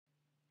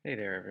Hey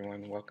there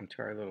everyone, welcome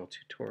to our little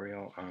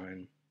tutorial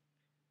on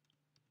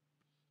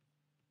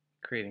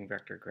creating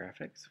vector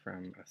graphics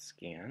from a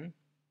scan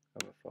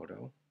of a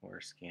photo or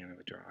a scan of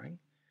a drawing.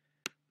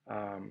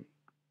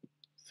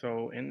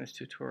 So in this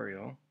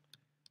tutorial,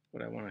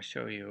 what I want to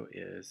show you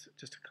is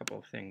just a couple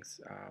of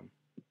things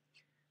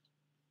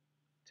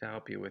to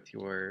help you with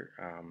your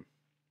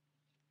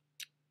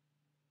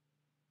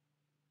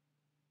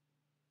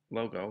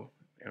logo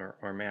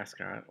or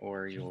mascot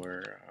or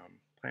your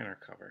planner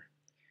cover.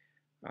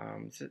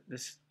 So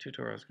this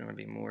tutorial is going to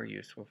be more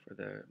useful for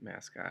the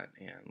mascot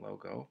and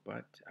logo,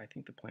 but I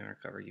think the planner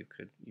cover you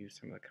could use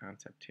some of the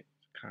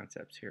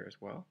concepts here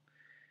as well.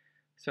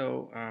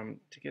 So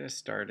to get us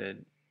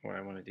started, what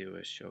I want to do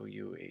is show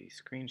you a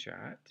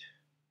screenshot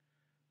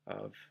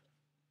of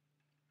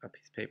a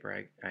piece of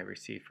paper I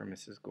received from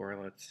Mrs.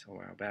 Gorlitz a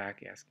while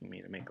back asking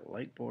me to make a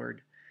light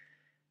board,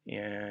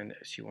 and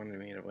she wanted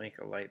me to make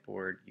a light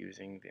board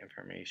using the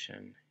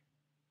information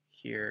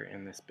here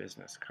in this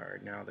business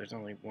card. Now there's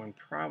only one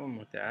problem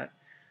with that.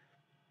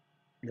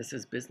 This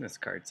is business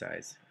card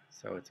size,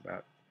 so it's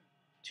about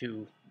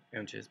 2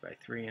 inches by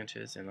 3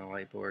 inches, and the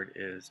light board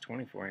is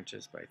 24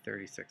 inches by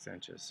 36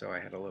 inches, so I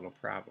had a little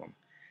problem.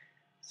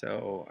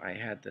 So I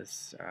had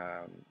this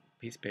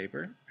piece of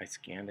paper, I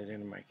scanned it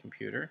into my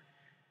computer,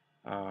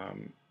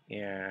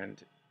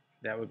 and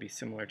that would be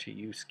similar to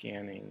you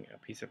scanning a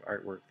piece of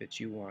artwork that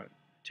you want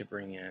to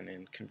bring in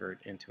and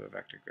convert into a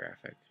vector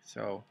graphic.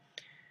 So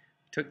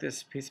took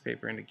this piece of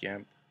paper into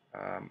GIMP,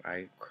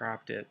 I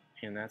cropped it,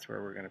 and that's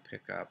where we're going to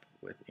pick up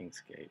with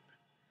InkScape.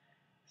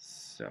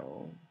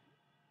 So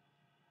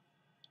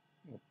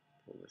we'll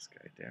pull this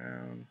guy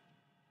down.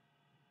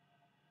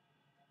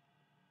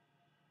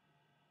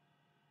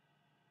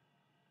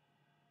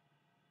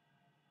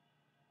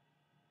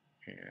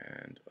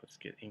 And let's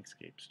get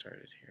InkScape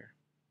started here.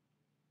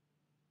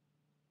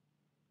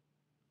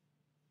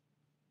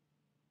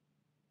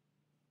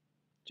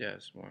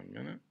 Just 1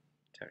 minute.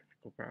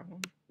 Technical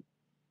problem.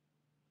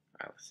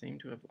 I seem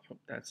to have, oh,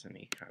 that's an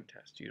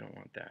e-contest. You don't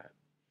want that.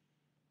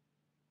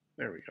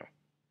 There we go.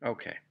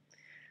 Okay.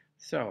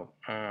 So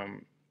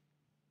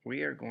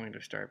we are going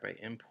to start by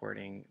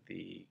importing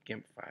the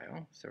GIMP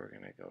file. So we're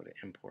going to go to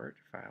Import,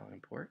 File,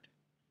 Import.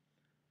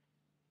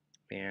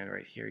 And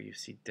right here you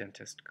see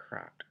Dentist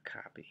Cropped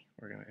Copy.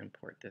 We're going to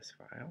import this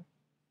file.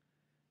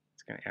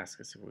 It's going to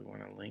ask us if we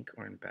want to link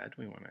or embed.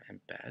 We want to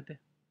embed.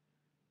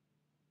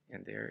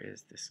 And there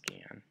is the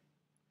scan.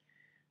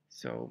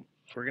 So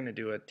we're going to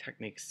do a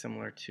technique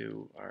similar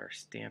to our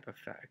stamp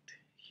effect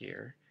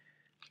here.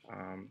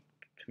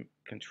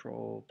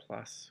 Control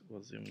plus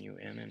will zoom you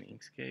in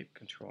Inkscape.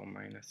 Control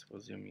minus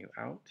will zoom you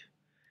out.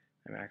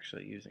 I'm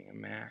actually using a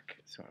Mac,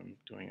 so I'm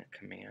doing a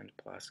Command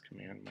plus,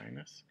 Command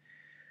minus.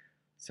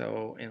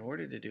 So in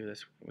order to do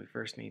this, we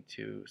first need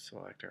to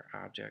select our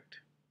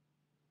object.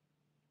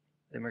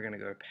 Then we're going to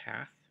go to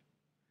Path,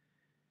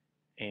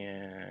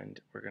 and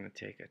we're going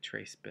to take a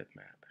Trace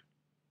Bitmap.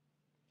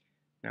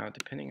 Now,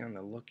 depending on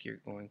the look you're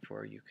going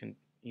for, you can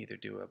either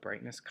do a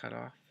brightness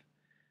cutoff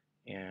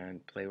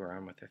and play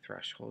around with the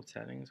threshold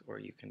settings, or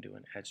you can do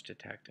an edge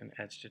detect. An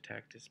edge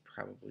detect is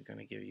probably going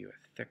to give you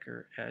a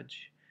thicker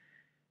edge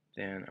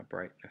than a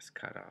brightness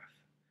cutoff.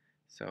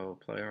 So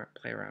play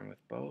around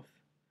with both.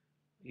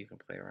 You can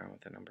play around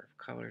with the number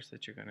of colors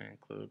that you're going to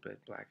include,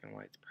 but black and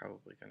white is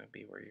probably going to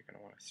be where you're going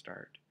to want to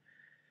start.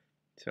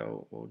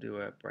 So we'll do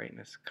a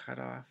brightness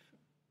cutoff,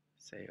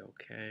 say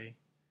OK,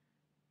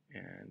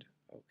 and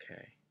OK.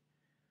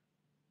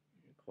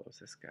 Close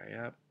this guy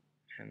up,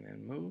 and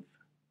then move.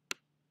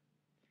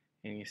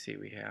 And you see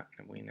we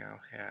now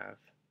have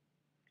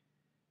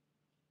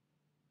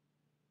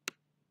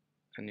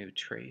a new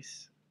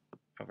trace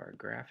of our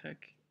graphic.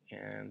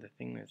 And the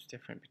thing that's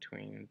different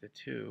between the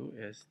two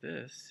is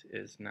this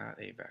is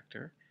not a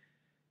vector,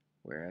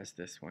 whereas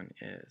this one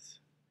is.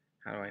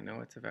 How do I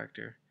know it's a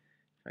vector?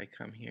 If I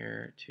come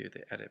here to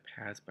the Edit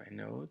Paths by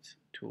Nodes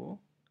tool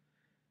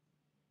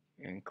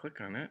and click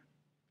on it,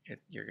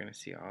 you're going to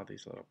see all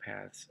these little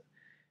paths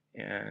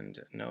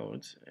and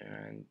nodes,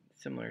 and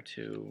similar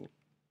to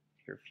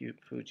your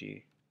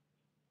Fuji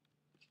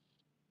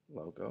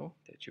logo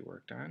that you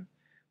worked on,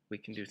 we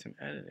can do some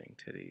editing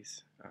to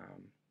these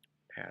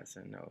paths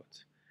and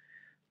nodes.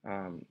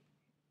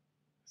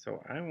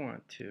 So I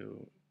want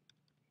to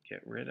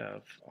get rid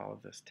of all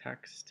of this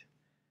text,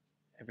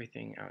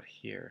 everything out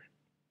here.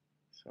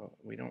 So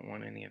we don't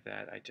want any of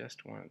that. I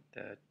just want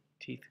the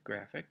teeth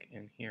graphic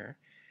in here.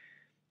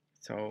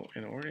 So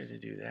in order to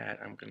do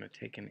that, I'm going to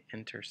take an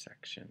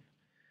intersection.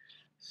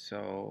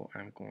 So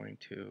I'm going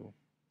to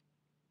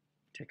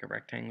take a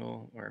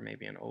rectangle or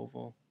maybe an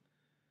oval,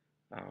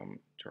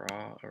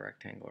 draw a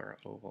rectangle or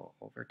oval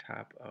over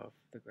top of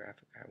the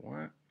graphic I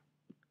want,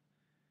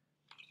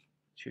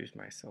 choose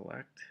my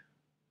select,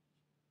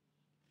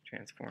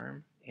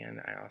 transform, and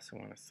I also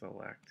want to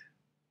select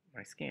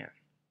my scan.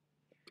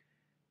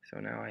 So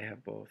now I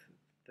have both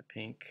the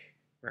pink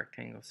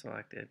rectangle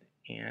selected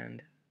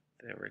and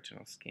the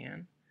original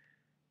scan.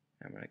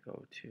 I'm going to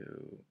go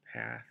to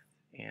Path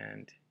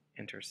and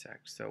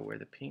Intersect. So where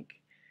the pink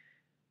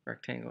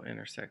rectangle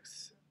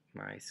intersects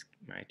my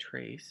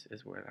trace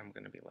is what I'm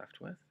going to be left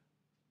with.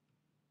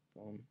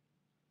 Boom.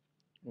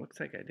 Looks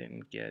like I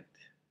didn't get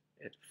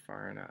it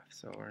far enough,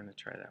 so we're going to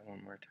try that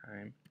one more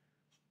time.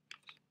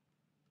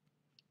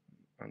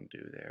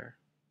 Undo there.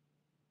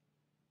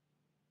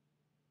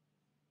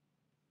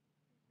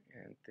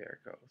 And there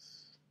it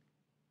goes.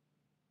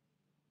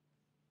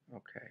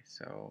 Okay,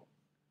 so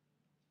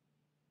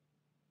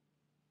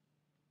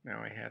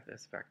now I have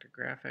this vector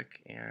graphic,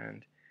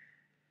 and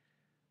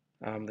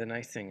the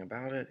nice thing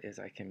about it is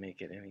I can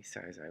make it any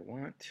size I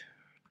want.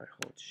 If I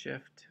hold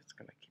shift, it's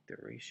going to keep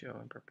the ratio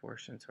in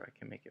proportion so I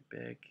can make it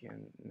big,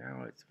 and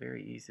now it's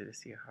very easy to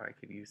see how I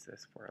could use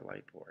this for a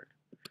light board.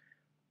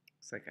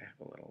 Looks like I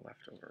have a little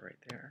leftover right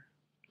there.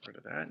 Get rid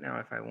of that. Now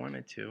if I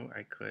wanted to,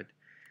 I could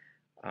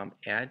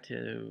add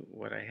to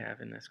what I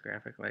have in this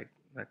graphic. Like,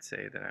 let's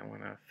say that I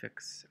want to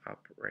fix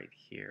up right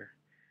here.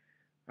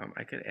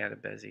 I could add a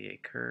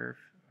Bezier curve.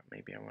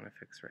 Maybe I want to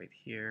fix right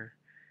here.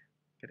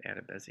 I could add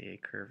a Bezier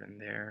curve in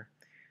there.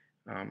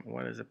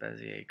 What is a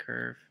Bezier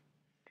curve?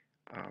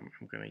 I'm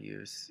going to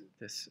use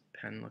this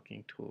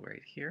pen-looking tool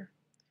right here.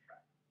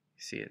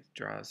 You see it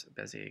draws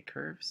Bezier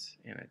curves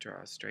and it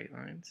draws straight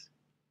lines.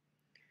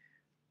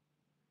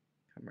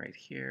 Come right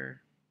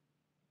here,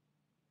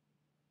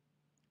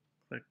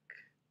 click,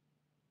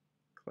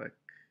 click,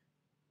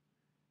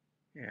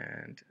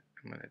 and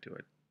I'm going to do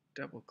a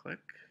double click,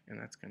 and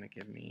that's going to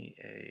give me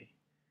a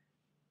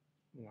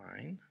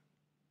line.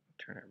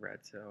 I'll turn it red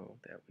so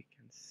that we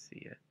can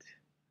see it.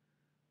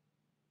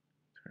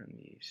 Turn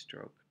the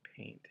stroke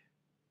paint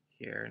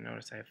here.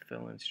 Notice I have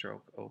fill and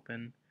stroke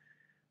open.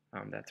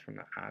 That's from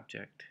the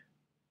object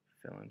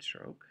fill and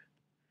stroke.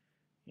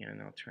 And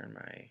I'll turn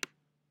my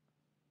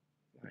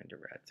line to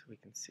red so we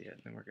can see it.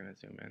 And then we're going to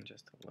zoom in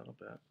just a little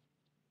bit.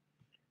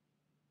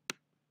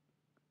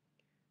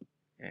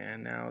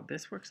 And now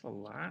this works a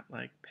lot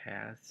like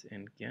paths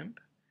in GIMP.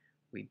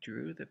 We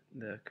drew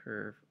the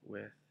curve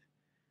with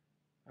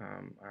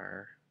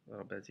our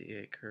little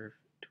Bezier curve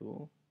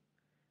tool.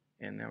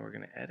 And now we're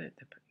going to edit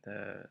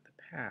the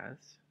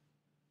paths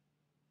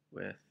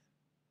with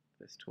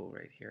this tool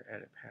right here,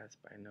 edit paths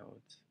by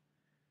nodes.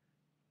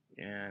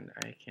 And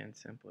I can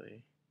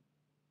simply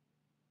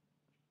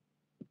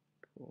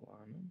pull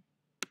on them.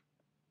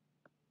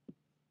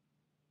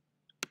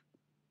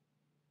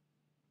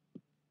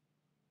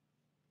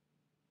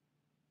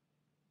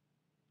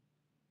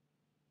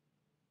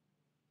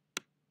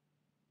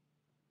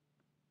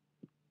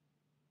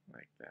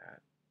 Like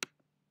that.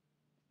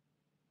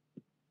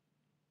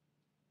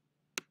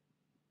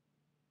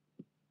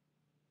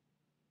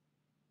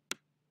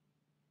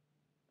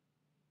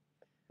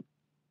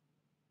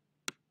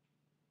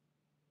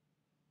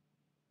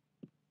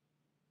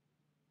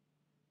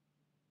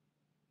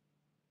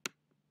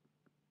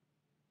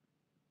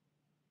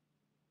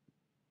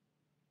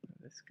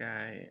 This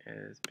guy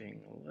is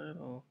being a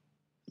little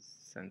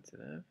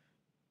sensitive.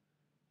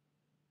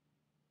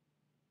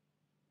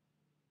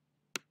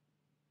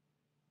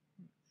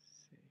 Let's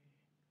see.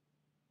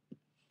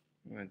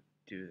 I'm going to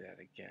do that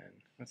again.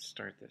 Let's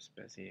start this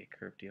Bezier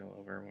curve deal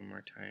over one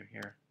more time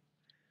here.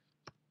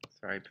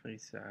 Sorry,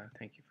 please,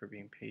 thank you for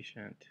being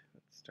patient.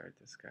 Let's start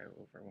this guy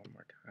over one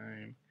more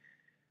time.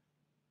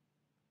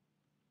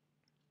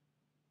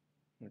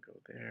 I'm going to go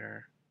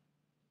there,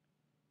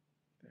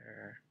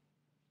 there,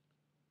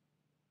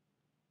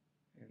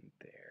 and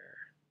there.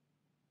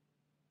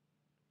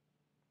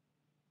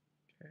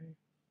 Okay,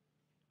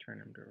 turn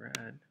him to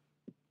red,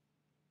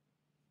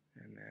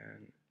 and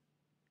then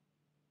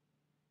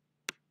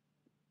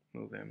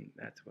move him.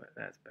 That's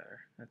better.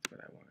 That's what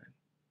I wanted.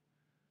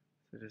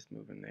 So just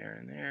move him there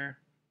and there.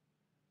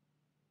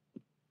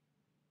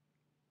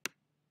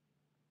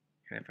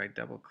 And if I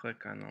double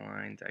click on the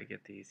lines, I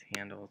get these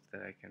handles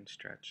that I can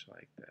stretch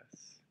like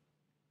this.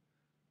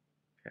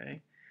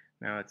 Okay,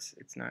 now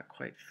it's not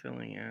quite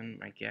filling in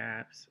my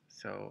gaps,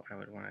 so I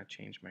would want to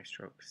change my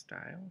stroke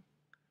style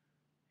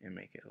and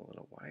make it a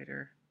little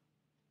wider,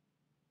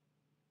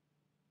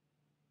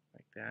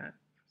 like that.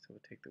 So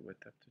we'll take the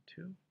width up to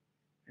 2,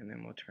 and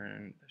then we'll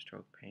turn the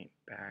stroke paint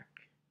back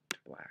to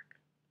black.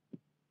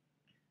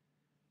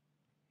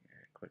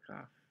 And click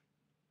off.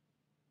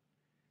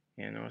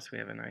 And notice we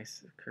have a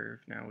nice curve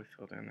now. We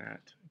filled in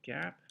that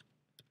gap.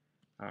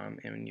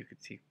 And you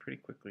could see pretty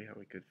quickly how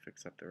we could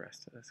fix up the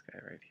rest of this guy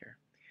right here.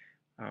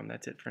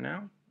 That's it for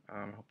now.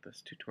 I hope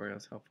this tutorial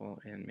is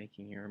helpful in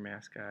making your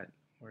mascot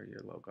or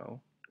your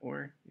logo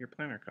or your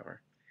planner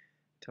cover.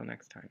 Till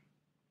next time.